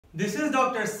This is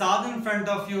Dr. Saad in front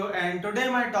of you, and today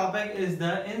my topic is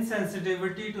the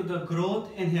insensitivity to the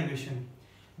growth inhibition.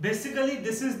 Basically,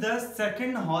 this is the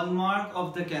second hallmark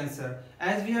of the cancer.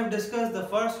 As we have discussed the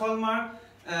first hallmark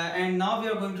and now we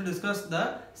are going to discuss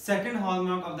the second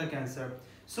hallmark of the cancer.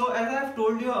 So as I have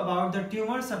told you about the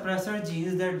tumor suppressor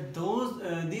genes, that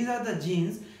these are the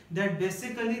genes that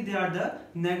basically they are the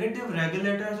negative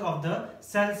regulators of the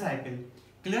cell cycle.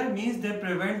 Clear? Means they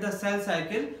prevent the cell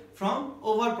cycle from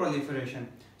overproliferation.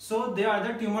 So they are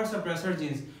the tumor suppressor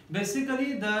genes.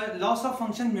 Basically, the loss of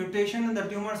function mutation in the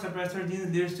tumor suppressor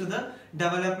genes leads to the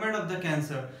development of the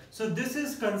cancer. So this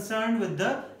is concerned with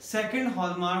the second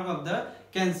hallmark of the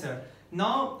cancer.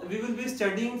 Now we will be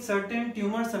studying certain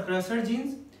tumor suppressor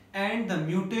genes and the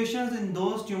mutations in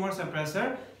those tumor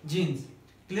suppressor genes.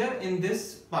 Clear? In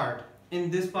this part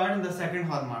in the second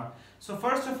hallmark. So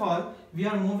first of all, we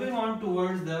are moving on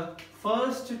towards the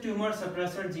first tumor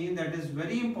suppressor gene that is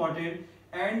very important,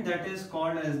 and that is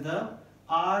called as the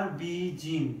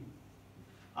RBgene.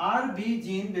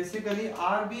 RBgene, basically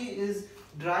RB is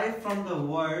derived from the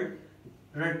word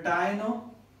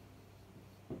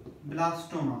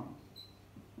retinoblastoma.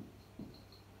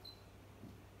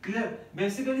 Clear?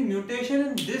 Basically mutation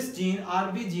in this gene,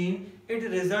 RBgene, it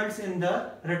results in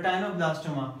the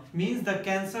retinoblastoma, means the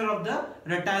cancer of the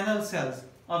retinal cells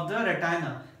of the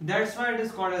retina. That's why it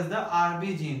is called as the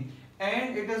RBgene,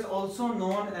 and it is also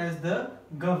known as the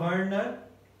governor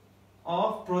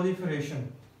of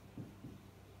proliferation.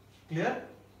 Clear?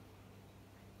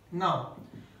 Now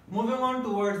moving on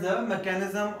towards the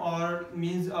mechanism, or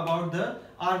means about the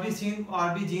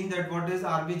RBgene, that what is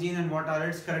RBgene and what are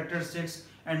its characteristics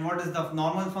and what is the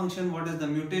normal function, what is the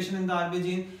mutation in the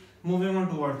RBgene. Moving on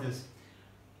towards this,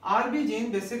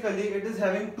 RBgene basically it is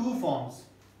having two forms.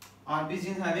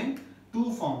 RBgene having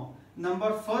two forms.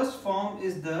 First form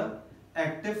is the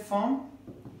active form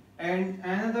and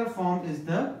another form is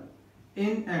the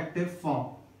inactive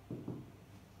form.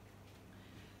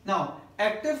 Now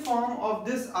active form of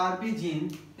this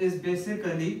RBgene is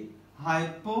basically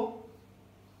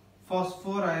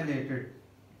hypophosphorylated,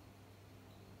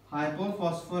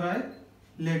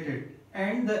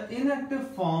 and the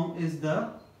inactive form is the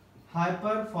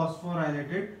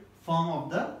hyperphosphorylated form of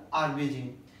the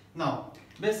RBgene. Now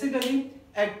basically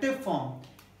active form,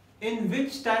 in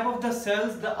which type of the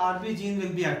cells the RBgene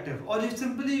will be active, or if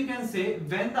simply you can say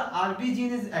when the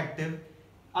RBgene is active,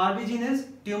 RBgene is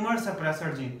tumor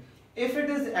suppressor gene. If it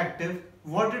is active,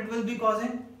 what it will be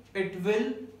causing? It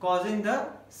will causing the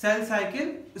cell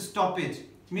cycle stoppage,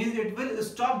 means it will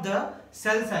stop the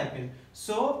cell cycle.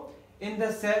 So in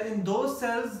those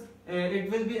cells it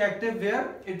will be active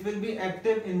where? It will be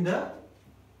active in the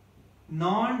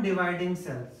non-dividing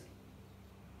cells,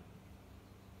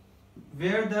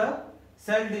 where the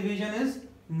cell division is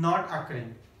not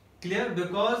occurring. Clear?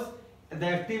 Because the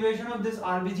activation of this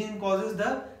RBgene causes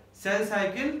the cell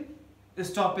cycle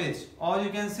stoppage, or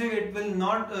you can say it will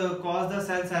not cause the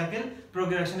cell cycle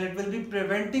progression, it will be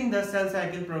preventing the cell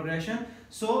cycle progression.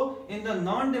 So in the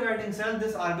non-dividing cell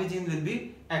this RBgene will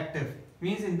be active,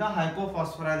 means in the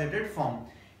hypophosphorylated form.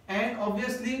 And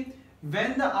obviously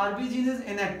when the RBgene is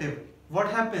inactive,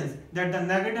 what happens? That the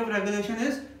negative regulation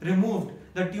is removed,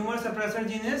 the tumor suppressor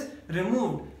gene is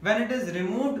removed. When it is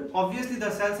removed, obviously the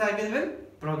cell cycle will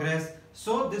progress.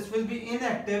 So this will be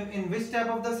inactive in which type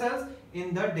of the cells?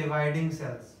 In the dividing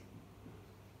cells.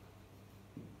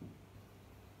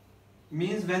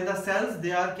 Means when the cells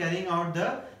they are carrying out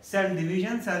the cell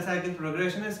division, cell cycle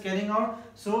progression is carrying out,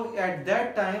 so at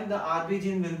that time the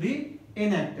RBgene will be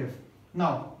inactive.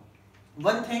 Now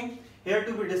one thing here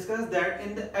to be discussed, that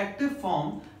in the active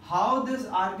form, how this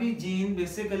RBgene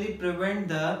basically prevent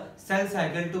the cell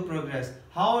cycle to progress,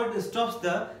 how it stops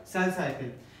the cell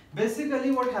cycle.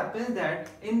 Basically what happens, that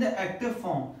in the active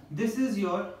form, this is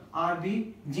your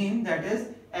RBgene that is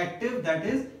active, that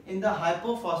is in the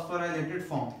hypophosphorylated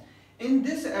form. In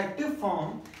this active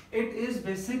form, it is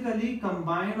basically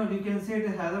combined, or you can say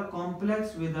it has a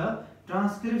complex with a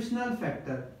transcriptional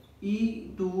factor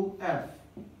E2F.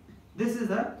 This is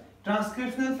a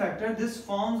transcriptional factor. This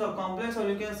forms a complex, or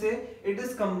you can say it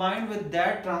is combined with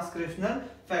that transcriptional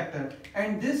factor,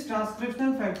 and this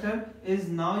transcriptional factor is,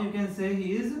 now you can say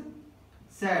he is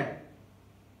SAD,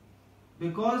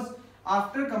 because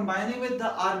after combining with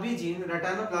the RBgene,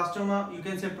 retinoblastoma, you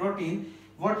can say protein,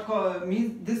 what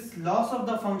means this loss of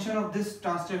the function of this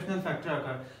transcriptional factor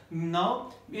occur.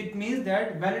 Now it means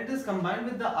that when it is combined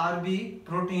with the RB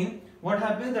protein, what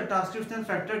happens? The transcriptional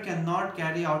factor cannot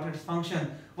carry out its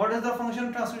function. What is the function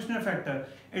of transcriptional factor?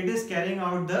 It is carrying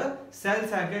out the cell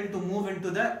cycle to move into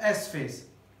the S phase,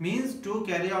 means to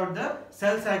carry out the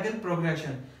cell cycle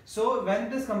progression. So when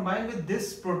it is combined with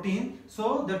this protein,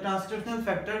 so the transcriptional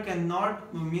factor cannot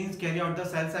carry out the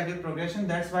cell cycle progression.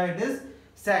 That's why it is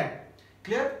SAD.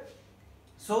 Clear?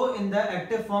 So in the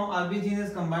active form, RBgene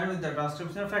is combined with the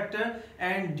transcriptional factor,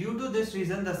 and due to this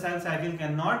reason the cell cycle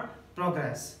cannot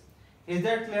progress. Is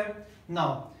that clear?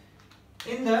 Now,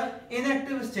 in the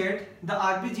inactive state, the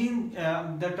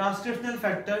RBgene, the transcriptional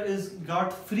factor is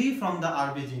got free from the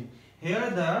RBgene. Here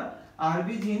the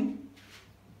RBgene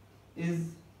is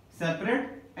separate,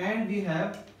 and we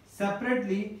have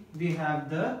separately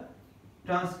the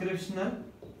transcriptional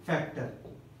factor,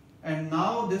 and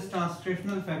now this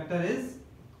transcriptional factor is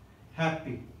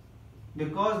happy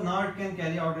because now it can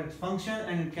carry out its function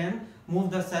and it can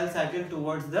move the cell cycle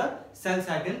towards the cell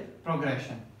cycle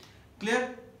progression.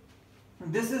 Clear?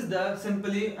 This is the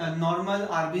simply a normal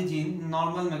RBgene,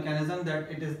 normal mechanism, that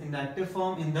it is in the active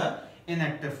form, in the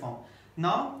inactive form.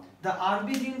 Now the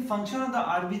RBgene, function of the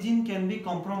RBgene can be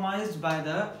compromised by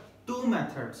the two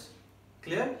methods.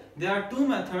 Clear? There are two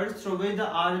methods through which the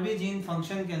RBgene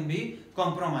function can be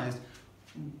compromised.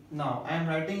 Now I am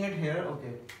writing it here.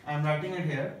 Okay, I am writing it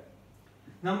here.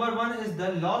 Number one is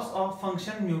the loss of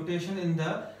function mutation in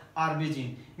the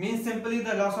RBgene. Means simply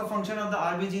the loss of function of the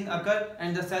RBgene occur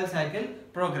and the cell cycle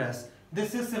progress.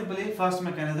 This is simply first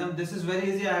mechanism. This is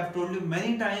very easy. I have told you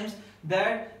many times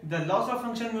that the loss of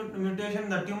function mutation,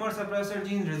 the tumor suppressor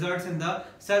gene, results in the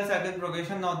cell cycle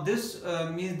progression. Now this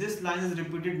means this line is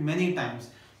repeated many times.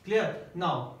 Clear?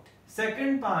 Now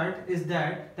second part is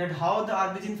that how the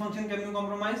RBgene function can be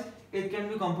compromised. It can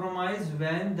be compromised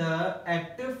when the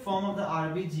active form of the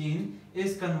RBgene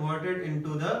is converted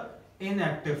into the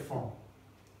inactive form.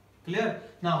 Clear?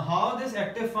 Now how this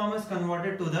active form is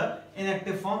converted to the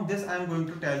inactive form, this I am going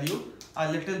to tell you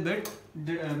a little bit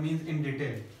in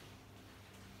detail.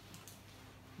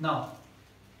 Now,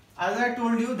 as I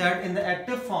told you that in the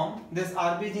active form, this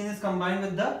RBgene is combined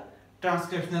with the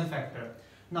transcriptional factor.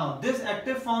 Now this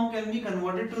active form can be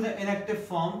converted to the inactive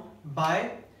form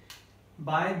by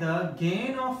the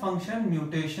gain of function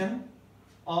mutation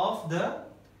of the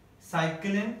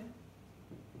cyclin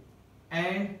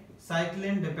and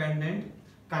cyclin dependent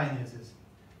kinases.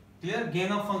 Clear?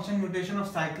 Gain of function mutation of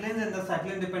cyclins and the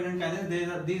cyclin dependent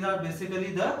kinases. These are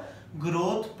basically the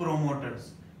growth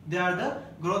promoters. They are the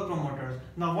growth promoters.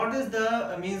 Now what is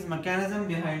the mechanism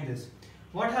behind this?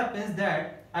 What happens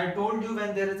that I told you,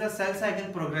 when there is a cell cycle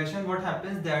progression, what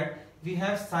happens that we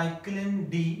have cyclin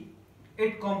D,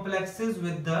 it complexes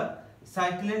with the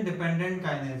cyclin dependent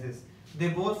kinases. They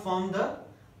both form the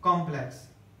complex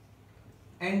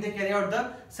and they carry out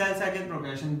the cell cycle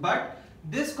progression. But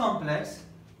this complex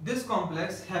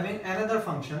having another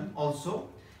function also.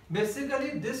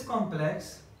 Basically this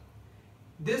complex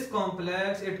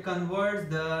it converts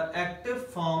the active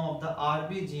form of the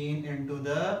RBgene into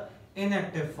the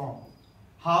inactive form.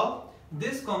 How?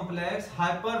 This complex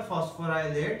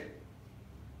hyperphosphorylate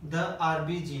the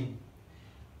RBgene.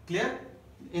 Clear?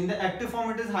 In the active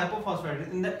form it is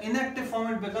hyperphosphorylated. In the inactive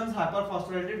form it becomes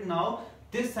hyperphosphorylated. Now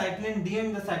this cyclin D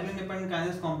and the cyclin dependent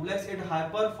kinase complex, it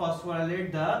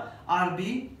hyperphosphorylate the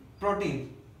RB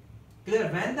protein. Clear?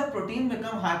 When the protein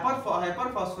becomes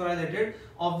hyperphosphorylated,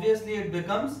 obviously it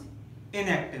becomes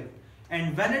inactive.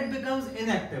 And when it becomes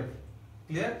inactive,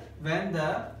 clear? When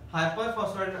the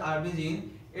hyperphosphorylated RBgene,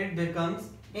 it becomes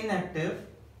inactive,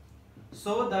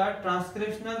 so the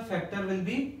transcriptional factor will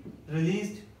be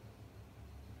released.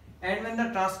 And when the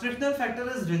transcriptional factor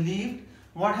is relieved,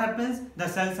 what happens? The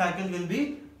cell cycle will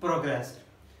be progressed.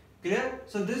 Clear?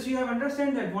 So this you have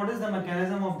understand that what is the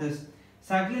mechanism of this.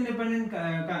 Cyclin dependent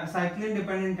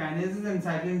kinases and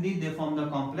cyclin D, they form the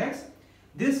complex.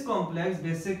 This complex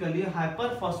basically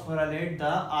hyperphosphorylate the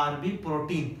RB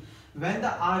protein. When the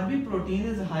RB protein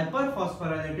is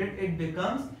hyperphosphorylated, it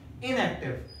becomes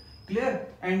inactive. Clear?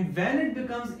 And when it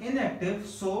becomes inactive,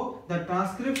 so the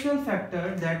transcriptional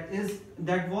factor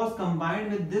that was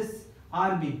combined with this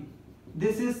RB,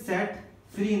 this is set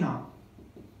free now.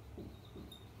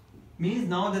 Means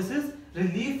now this is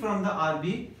relieved from the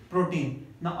RB protein.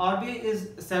 Now RB is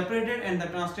separated and the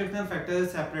transcriptional factor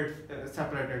is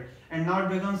separated, and now it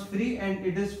becomes free and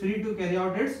it is free to carry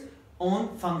out its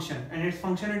own function, and its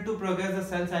function is to progress the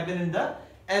cell cycle in the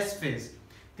S phase.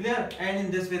 Clear? And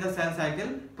in this way the cell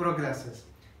cycle progresses.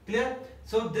 Clear?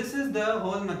 So this is the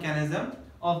whole mechanism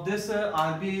of this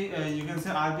you can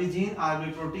say RBgene,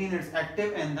 RB protein, its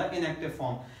active and the inactive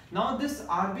form. Now this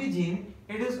RBgene,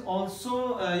 it is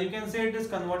also you can say it is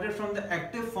converted from the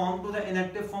active form to the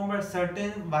inactive form by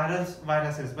certain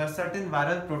viruses, by certain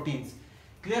viral proteins.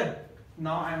 Clear?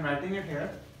 Now I am writing it here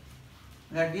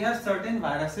that we have certain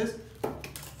viruses.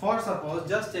 For suppose,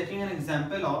 just taking an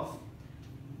example of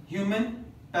human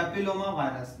papilloma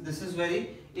virus. This is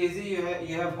very easy.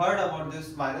 You have heard about this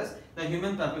virus, the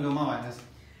human papilloma virus.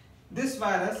 This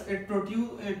virus, it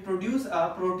produce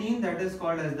a protein that is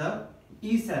called as the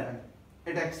E7.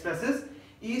 It expresses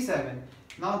E7.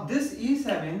 Now this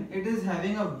E7, it is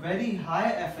having a very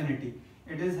high affinity.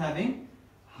 It is having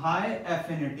high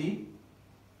affinity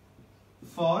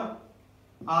for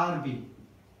RB.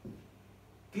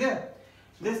 Clear?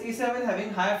 This E7 having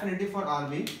high affinity for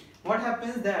RB. What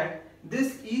happens that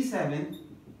this E7,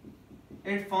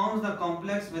 it forms the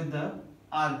complex with the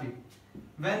RB.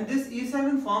 When this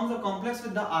E7 forms a complex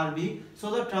with the RB, so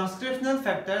the transcriptional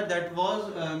factor that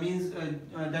was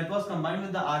that was combined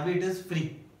with the RB, it is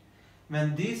free.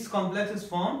 When these complexes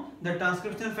form, the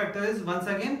transcriptional factor is once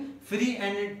again free,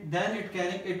 and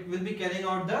it will be carrying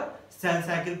out the cell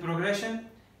cycle progression.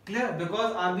 Clear?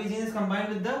 Because RBgene is combined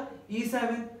with the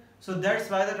E7, so that's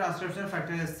why the transcriptional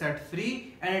factor is set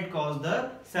free and it causes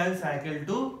the cell cycle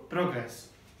to progress.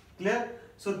 Clear?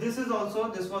 So this was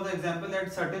the example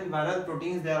that certain viral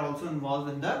proteins, they are also involved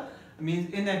in the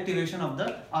inactivation of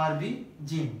the RB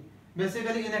gene.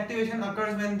 Basically, inactivation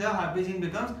occurs when the RB gene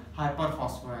becomes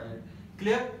hyperphosphorylated.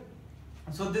 Clear?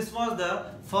 So this was the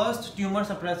first tumor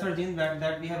suppressor gene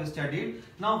that we have studied.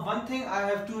 Now one thing I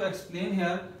have to explain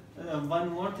here, one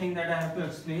more thing that I have to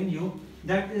explain you,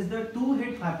 that is the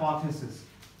two-hit hypothesis.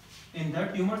 In the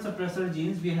tumor suppressor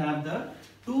genes, we have the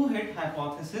two-hit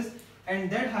hypothesis,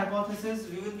 and that hypothesis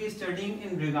we will be studying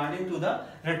in regarding to the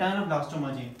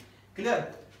retinoblastoma gene.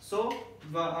 Clear? So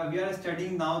we are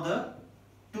studying now the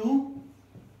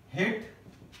two-hit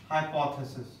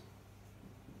hypothesis.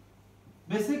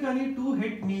 Basically,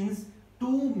 two-hit means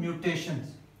two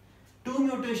mutations. Two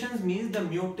mutations means the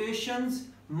mutations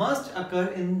must occur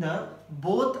in the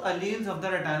both alleles of the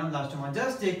retinoblastoma.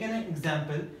 Just take an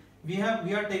example. We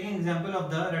are taking example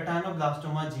of the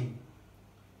retinoblastoma gene.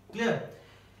 Clear?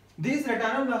 This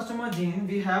retinoblastoma gene,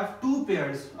 we have two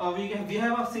pairs, or we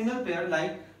have a single pair.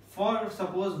 Like for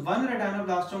suppose one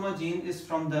retinoblastoma gene is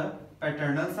from the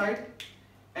paternal side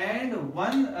and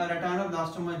one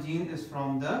retinoblastoma gene is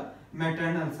from the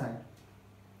maternal side.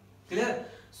 Clear?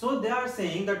 So they are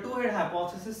saying the two-hit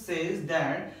hypothesis says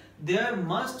that there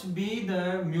must be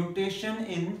the mutation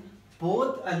in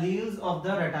both alleles of the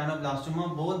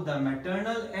retinoblastoma, both the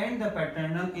maternal and the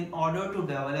paternal, in order to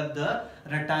develop the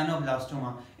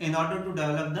retinoblastoma, in order to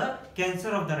develop the cancer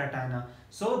of the retina.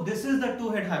 So this is the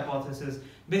two-hit hypothesis.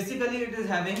 Basically, it is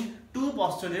having two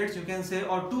postulates, you can say,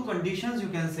 or two conditions, you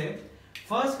can say.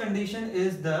 First condition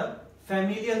is the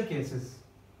familial cases.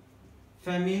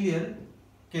 Familial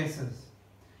cases.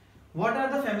 What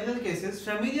are the familial cases?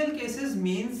 Familial cases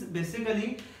means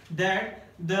basically that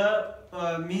the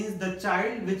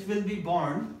child which will be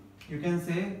born, you can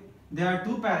say there are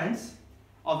two parents,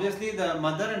 obviously the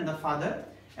mother and the father,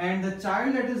 and the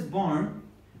child that is born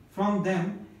from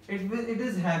them, it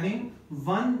is having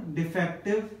one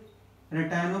defective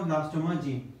retinoblastoma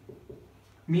gene.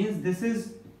 Means this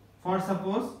is for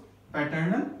suppose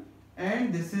paternal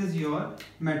and this is your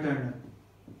maternal.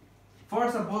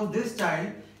 For suppose this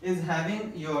child is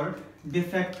having your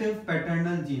defective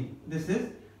paternal gene. This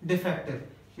is defective.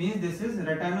 Means this is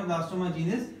retinoblastoma gene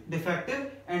is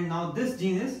defective and now this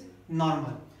gene is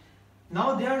normal.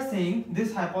 Now they are saying,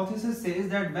 this hypothesis says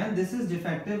that when this is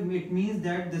defective, it means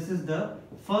that this is the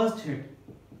first hit.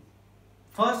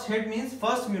 First hit means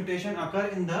first mutation occur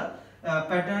in the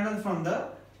paternal from the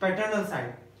paternal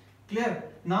side. Clear?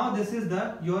 Now this is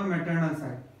your maternal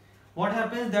side. What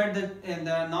happens that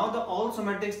now the all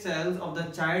somatic cells of the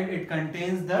child, it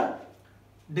contains the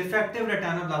defective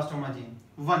retinoblastoma gene,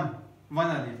 one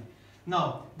allele.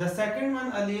 Now the second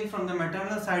one allele from the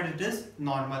maternal side, it is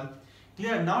normal.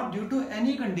 Clear? Now due to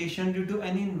any condition, due to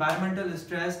any environmental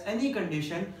stress, any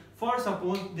condition, for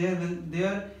suppose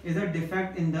there is a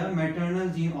defect in the maternal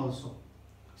gene also.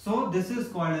 So this is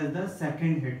called as the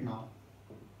second hit now.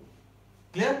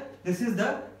 Clear? This is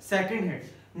the second hit.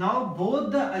 Now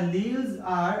both the alleles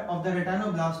are of the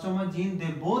retinoblastoma gene,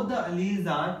 both the alleles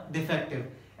are defective,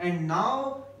 and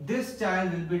now this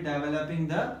child will be developing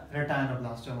the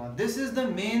retinoblastoma. This is the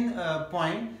main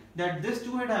point, that this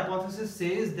two-hit hypothesis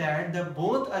says that the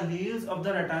both alleles of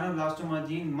the retinoblastoma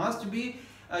gene must be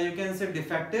you can say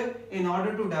defective in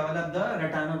order to develop the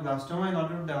retinoblastoma, in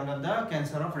order to develop the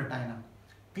cancer of retina.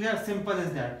 Clear? Simple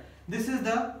as that. This is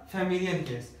the familial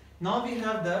case. Now we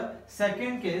have the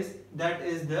second case, that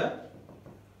is the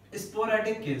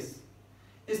sporadic case.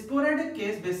 Sporadic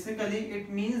case, basically it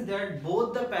means that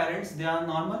both the parents, they are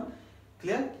normal.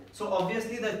 Clear? So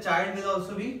obviously the child will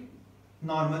also be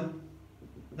normal.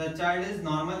 The child is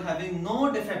normal, having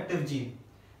no defective gene.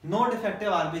 No defective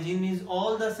RB gene means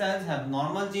all the cells have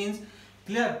normal genes.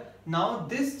 Clear? Now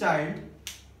this child,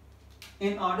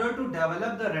 in order to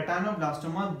develop the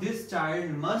retinoblastoma, this child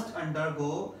must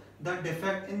undergo the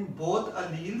defect in both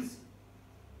alleles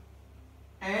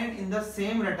and in the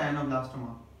same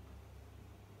retinoblastoma.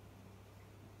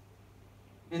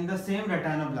 In the same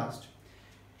retinoblast.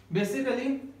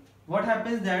 Basically, what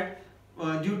happens that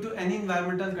due to any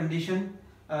environmental condition,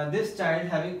 this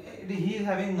child he is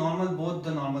having both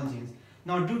the normal genes.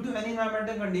 Now, due to any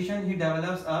environmental condition, he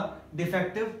develops a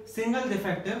single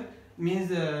defective, means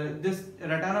this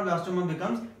retinoblastoma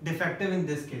becomes defective in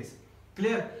this case.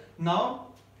 Clear? Now,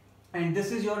 and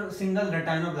this is your single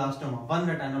retinoblastoma, one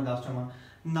retinoblastoma.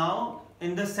 Now,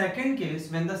 in the second case,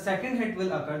 when the second hit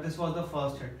will occur, this was the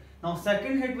first hit. Now,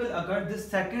 second hit will occur. This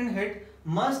second hit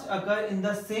must occur in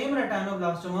the same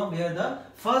retinoblastoma where the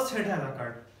first hit has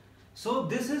occurred. So,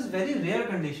 this is very rare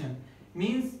condition.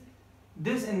 Means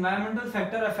this environmental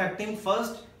factor affecting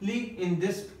firstly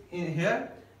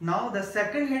here. Now, the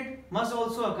second hit must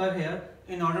also occur here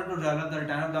in order to develop the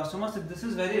retinoblastoma. So, this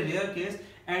is very rare case,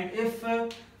 and if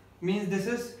means this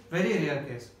is very rare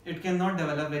case. It cannot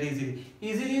develop very easily.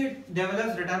 Easily it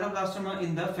develops retinoblastoma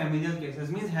in the familial cases,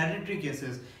 means hereditary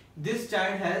cases. This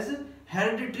child has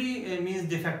hereditary means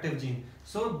defective gene.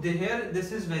 So here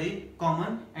this is very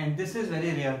common and this is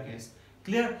very rare case.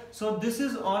 Clear? So this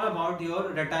is all about your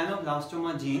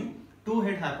retinoblastoma gene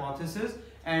two-hit hypothesis.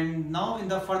 And now in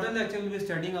the further lecture we will be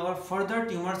studying our further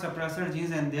tumor suppressor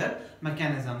genes and their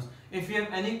mechanisms. If you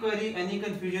have any query, any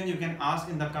confusion, you can ask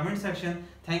in the comment section.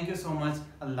 Thank you so much.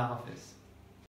 Allah Hafiz.